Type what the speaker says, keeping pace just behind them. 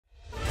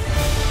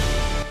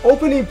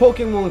Opening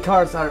Pokemon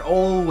cards are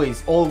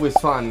always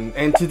fun,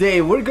 and today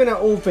we're gonna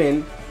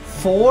open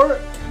 4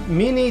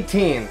 mini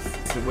tins.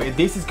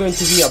 This is going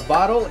to be a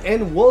battle,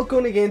 and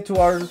welcome again to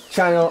our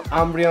channel,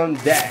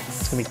 UmbreonDex.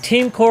 It's gonna be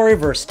Team Corey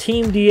versus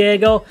Team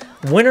Diego.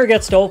 Winner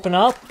gets to open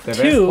up the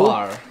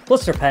 2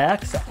 blister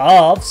packs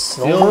of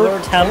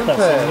Silver Tempest,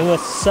 the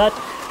newest set.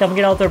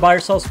 Definitely get out there, buy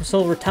yourself some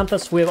Silver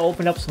Tempest. We have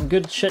opened up some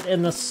good shit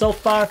in this so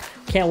far.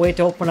 Can't wait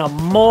to open up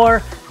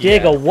more.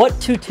 Diego, what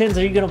 2 tins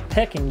are you gonna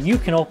pick? And you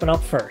can open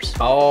up first.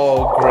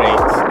 Oh, great.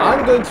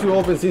 I'm going to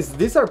open, since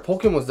these are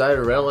Pokemon that I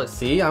rarely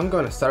see, I'm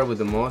gonna start with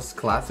the most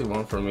classic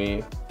one for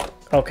me.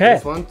 Okay.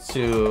 This one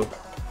too.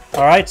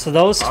 Alright, so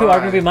those 2 are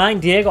going to be mine.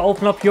 Diego,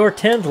 open up your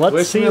tins.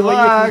 Let's see what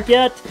you can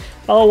get.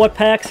 Oh, what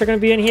packs are going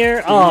to be in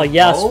here? Oh,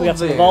 yes, we got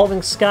some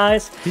Evolving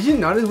Skies. Did you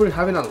notice we're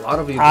having a lot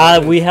of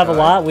Evolving we have a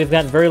lot. We've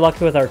gotten very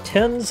lucky with our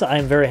tins.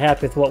 I'm very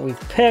happy with what we've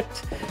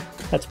picked.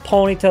 That's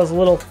Ponytail's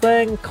little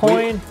thing,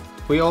 coin.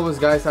 We always,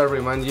 guys, I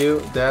remind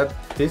you that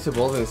these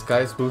Evolving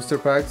Skies booster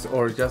packs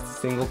or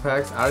just single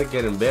packs are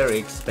getting very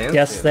expensive.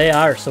 Yes, they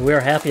are. So we are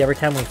happy every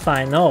time we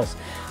find those.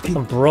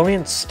 Some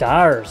Brilliant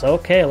Stars.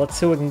 Okay, let's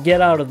see what we can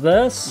get out of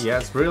this.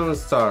 Yes, Brilliant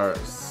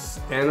Stars.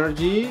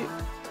 Energy.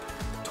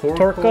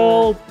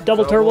 Torkoal,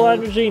 Double Turbo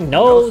Energy,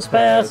 Nose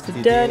Pass,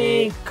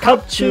 Denny,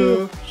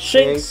 Cupchew,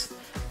 Shinx,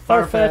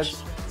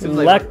 Farfetch,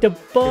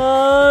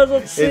 Electabuzz.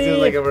 Let's see. It seems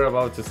like we're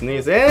about to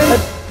sneeze.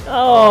 And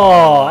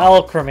oh,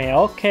 Alchemy.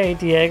 Okay,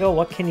 Diego,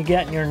 what can you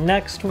get in your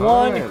next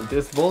one? Right.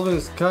 This Evolving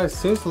Sky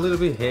seems a little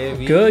bit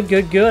heavy. Good,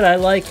 good, good. I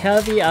like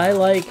heavy. I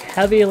like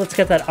heavy. Let's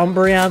get that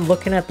Umbreon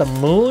looking at the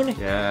moon.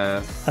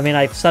 Yes. I mean,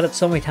 I've said it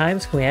so many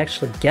times. Can we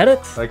actually get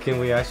it? Like, can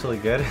we actually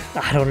get it?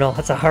 I don't know.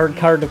 That's a hard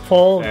card to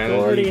pull.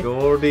 Gordy.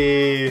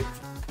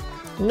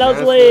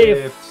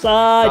 Nuzleaf.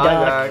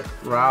 Psyduck.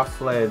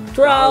 Rufflet.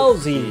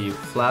 Drowsy.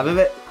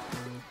 Flabébé.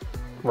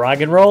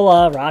 Rock and roll,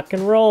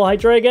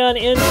 Hydreigon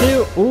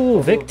into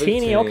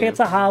Victini. Okay,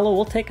 it's a holo.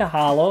 We'll take a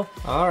holo.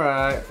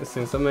 Alright, it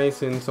seems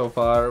amazing so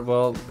far.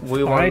 Well,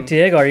 we want. Alright,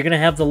 Diego, are you gonna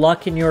have the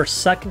luck in your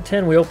second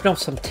tin? We opened up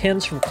some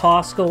tins from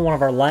Costco in one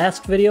of our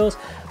last videos.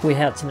 We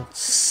had some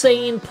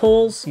insane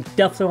pulls. You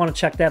definitely want to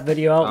check that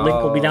video out. Link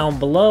will be down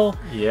below.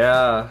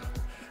 Yeah.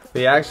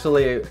 We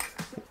actually,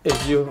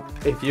 if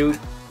you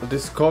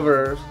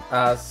discover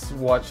us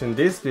watching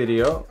this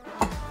video,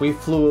 we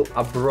flew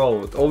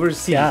abroad,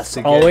 overseas. Yes,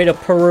 all the way to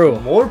Peru.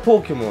 More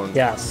Pokemon.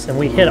 Yes, and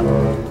we hit them.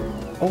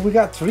 Oh, we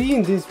got 3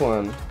 in this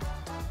one.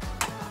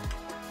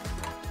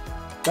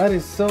 That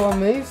is so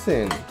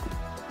amazing.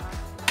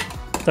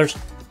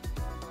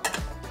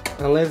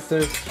 Unless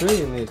there's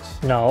 3 in each.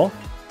 No.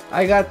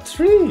 I got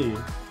 3.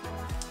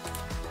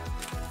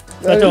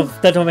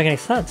 That don't make any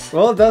sense.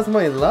 Well, that's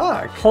my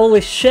luck.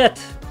 Holy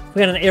shit. We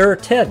got an error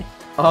tin.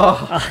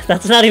 Oh.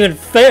 That's not even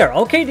fair.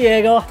 Okay,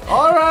 Diego.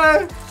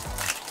 Alright.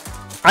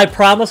 I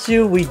promise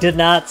you, we did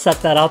not set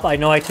that up. I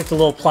know I took the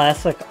little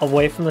plastic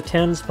away from the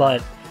tins,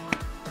 but...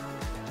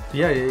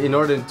 Yeah, in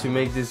order to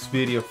make this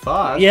video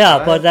fast. Yeah,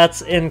 right? but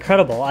that's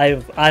incredible.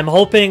 I'm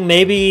hoping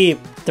maybe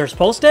they're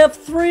supposed to have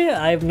 3.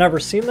 I've never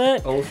seen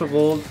that. Ultra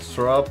Volt,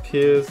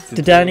 Tropius,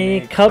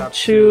 Dedenne,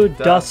 Cupchew,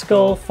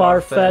 Duskull,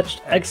 Farfetch,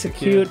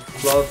 Execute,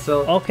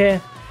 Floatzel. Okay.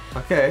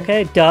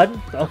 Okay,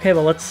 done. Okay,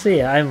 well, let's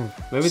see.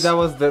 Maybe that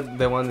was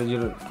the one that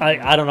you...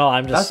 I don't know,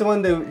 I'm just...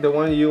 That's the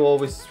one you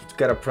always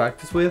gotta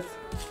practice with?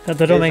 That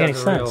don't make any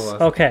sense.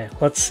 Okay,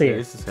 let's see. Okay,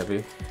 this is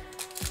heavy.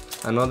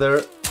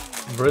 Another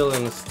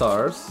Brilliant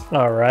Stars.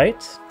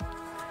 Alright.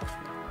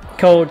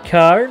 Code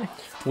card.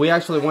 We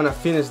actually want to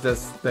finish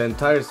the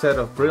entire set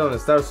of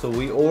Brilliant Stars, so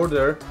we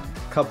order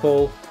a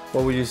couple,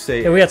 what would you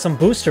say? Yeah, we got some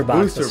booster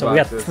boxes, so we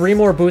got 3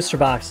 more booster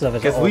boxes of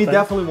it. Because we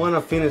definitely want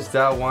to finish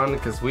that one,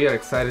 because we are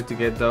excited to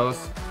get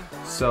those.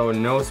 So,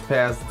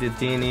 Nosepass,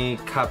 Dedenne,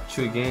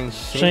 Cupchew again,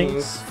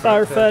 Shinx,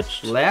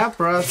 Farfetch,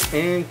 Lapras,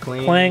 and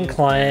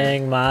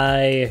Clang.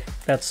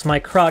 That's my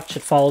crutch.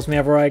 It follows me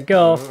everywhere I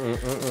go.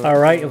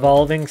 Alright,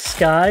 Evolving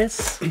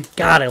Skies.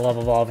 God, I love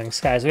Evolving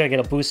Skies. We gotta get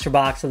a booster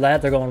box of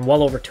that. They're going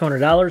well over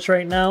 $200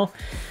 right now.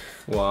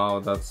 Wow,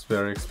 that's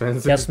very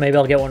expensive. Guess maybe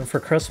I'll get one for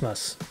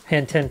Christmas.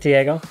 Hint, hint,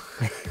 Diego.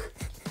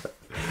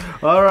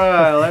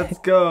 Alright, let's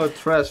go.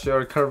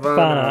 Treasure,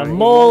 Carvana,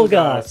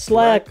 Molga,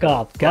 Slack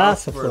Up,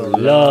 Gossifleur,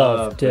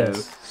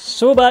 Loftus,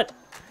 Subat,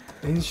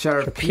 and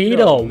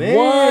Sharpedo.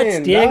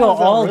 What? Diego,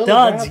 all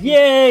duds.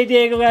 Yay,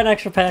 Diego got an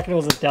extra pack and it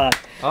was a dud.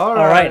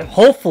 Alright,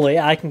 hopefully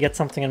I can get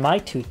something in my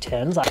 2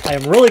 tins. I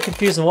am really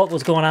confused on what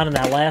was going on in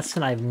that last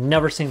tin. I've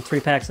never seen 3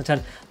 packs in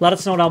 10. Let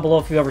us know down below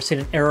if you've ever seen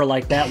an error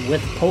like that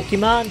with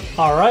Pokemon.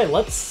 Alright,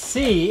 let's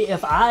see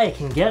if I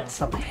can get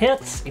some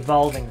hits,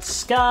 Evolving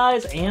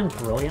Skies, and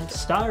Brilliant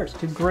Stars.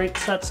 2 great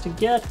sets to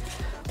get.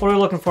 What are we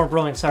looking for,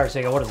 Brilliant Stars,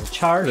 Diego? What is it,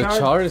 Charizard? The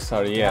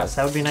Charizard, yes.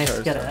 That would be nice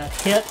to get a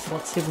hit.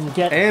 Let's see if we can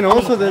get... And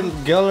also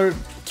the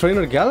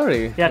Trainer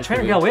Gallery. Yeah,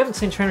 Trainer Gallery. We haven't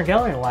seen Trainer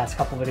Gallery in the last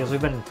couple of videos.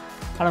 We've been,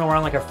 I don't know, we're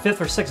on like our 5th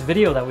or 6th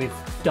video that we've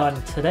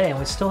done today, and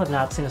we still have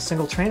not seen a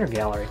single Trainer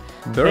Gallery.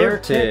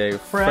 Beartic,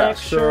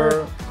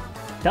 Fracture,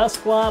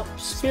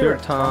 Dusclops,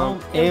 Spiritomb,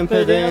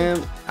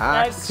 Impidimp,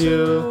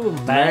 Axew,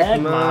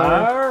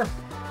 Magmar,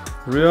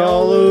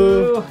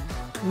 Riolu,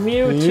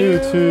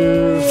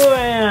 Mewtwo,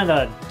 and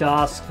a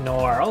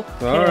Dusknoir.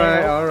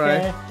 Okay,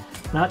 alright.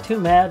 Not too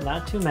mad,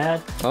 not too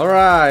mad.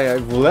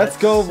 Alright, let's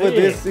go see. with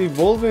this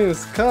Evolving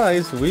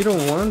Skies. We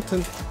don't want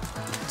them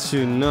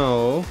to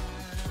know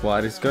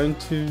what it's going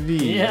to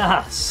be.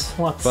 Yes,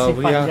 let's see if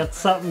I can get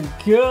something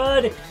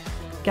good.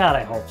 God,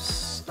 I hope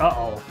so.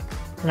 Uh-oh.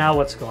 Now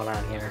what's going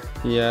on here?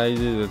 Yeah, you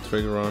did the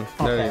trigger wrong.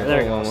 Okay,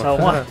 there you go. So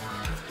one.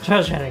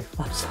 Treasure hunting.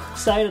 I'm so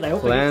excited. I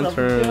hope I get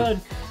something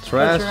good.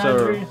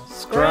 Treasure,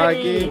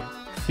 Scraggy,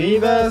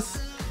 Phoebus,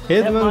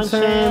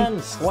 Hitmonchan,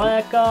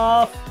 Slack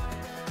Off,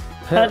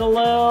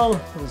 Petalil,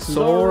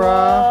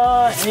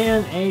 Zora,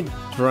 and a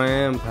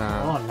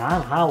Drampa. Oh,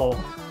 non-hollow.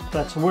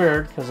 That's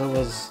weird because it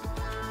was.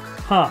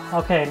 Huh.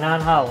 Okay,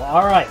 non-hollow.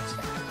 All right.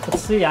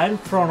 Let's see. I'm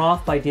thrown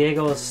off by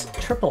Diego's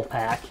triple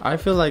pack. I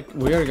feel like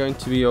we are going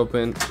to be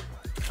open.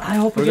 I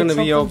hope we're going to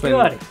be open.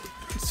 Good.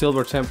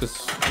 Silver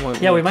Tempest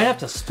one. Yeah, we might have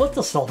to split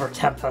the Silver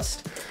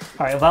Tempest.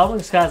 All right,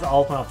 Evolving Skies, I'll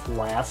open up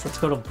last. Let's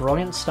go to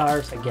Brilliant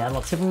Stars again.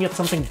 Let's see if we can get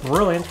something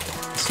brilliant.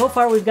 So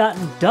far, we've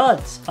gotten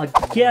duds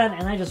again,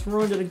 and I just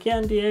ruined it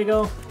again,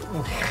 Diego.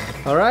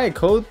 All right,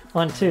 code.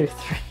 1, 2,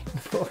 3,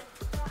 4.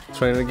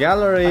 Trainer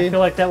Gallery. I feel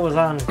like that was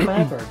on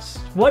backwards.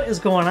 What is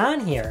going on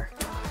here?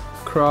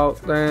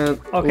 Crowdland.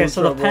 Okay,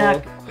 so the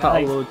pack.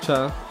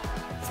 Halucha.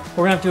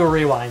 We're gonna have to do a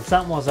rewind.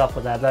 Something was up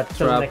with that. That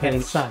doesn't make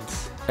any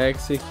sense.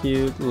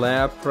 Execute,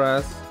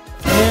 Lapras,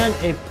 and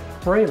a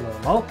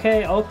Breloom.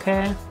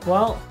 Okay.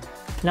 Well,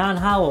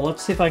 non-hollow.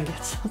 Let's see if I can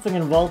get something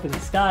involved in the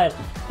sky.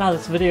 God,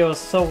 this video is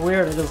so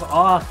weird. It is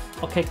off.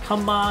 Okay,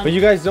 come on. But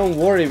you guys don't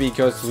worry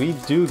because we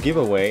do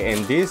giveaway,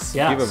 and this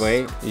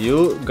giveaway,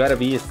 you gotta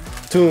be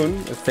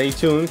tuned. Stay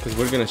tuned because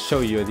we're gonna show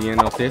you at the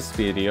end of this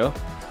video.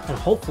 And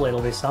hopefully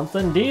it'll be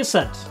something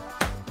decent.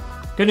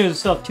 Good news, we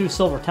still have 2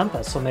 Silver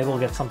Tempests, so maybe we'll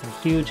get something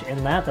huge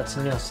in that. That's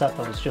a new set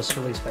that was just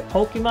released by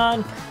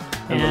Pokemon.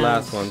 And the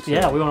last one, too.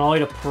 Yeah, we went all the way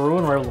to Peru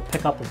and we were able to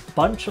pick up a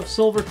bunch of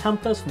Silver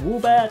Tempest,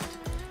 Woobat,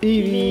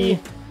 Eevee,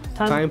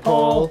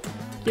 Timepole,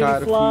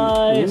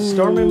 Fly,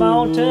 Stormy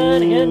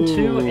Mountain,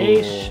 into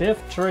a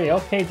Shiftry.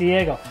 Okay,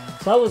 Diego.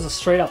 So that was a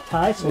straight up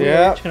tie, so we're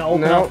just going to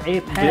open up a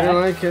pack.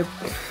 Didn't like it.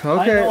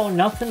 Okay. I know,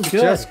 nothing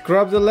good. Just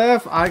grab the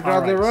left, I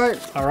grab the right.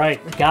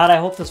 Alright, God, I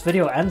hope this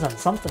video ends on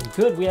something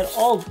good. We had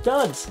all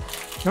duds.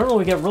 Normally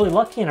we get really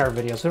lucky in our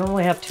videos. We don't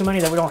really have too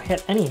many that we don't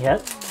hit any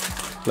hit.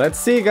 Let's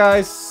see,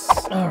 guys.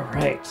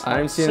 Alright.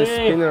 I'm seeing a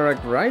spinner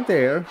rack right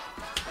there.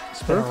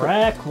 Spinner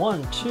rack,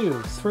 1,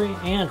 2, 3,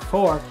 and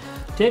 4.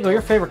 Diego,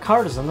 your favorite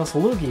card is in this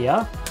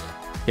Lugia.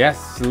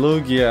 Yes,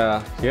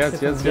 Lugia.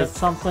 Yes. Get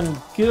something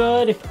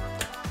good.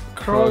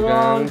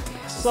 Krogan,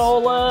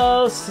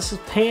 Solus, this is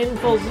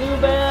painful,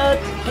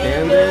 Zubat,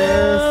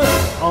 Candace.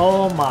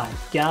 Oh my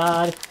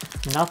god,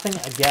 nothing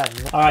again.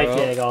 Alright,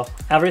 Diego,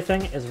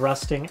 everything is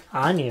resting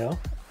on you.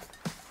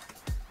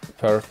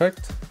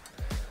 Perfect.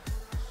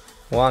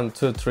 1,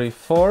 2, 3,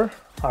 4.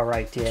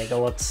 Alright,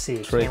 Diego, let's see.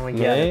 Can we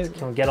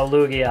get a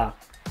Lugia?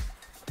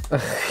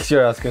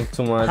 You're asking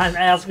too much. I'm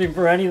asking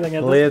for anything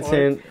at this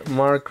point.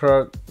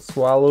 Markrok,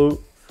 Swallow,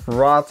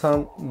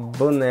 Rotom,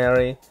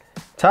 Bunary,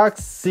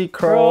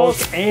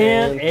 Toxicross,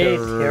 and a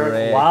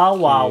Terran.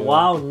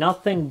 Wow,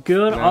 nothing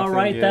good.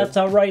 Alright, that's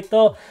alright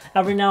though.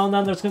 Every now and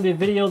then there's going to be a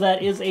video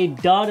that is a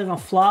dud and a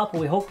flop, but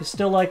we hope you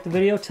still like the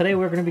video. Today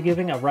we're going to be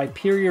giving a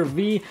Rhyperior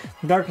V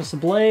from Darkness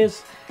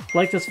Ablaze.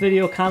 Like this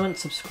video, comment,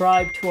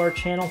 subscribe to our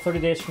channel. 30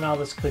 days from now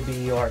this could be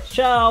yours.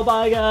 Ciao,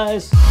 bye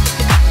guys!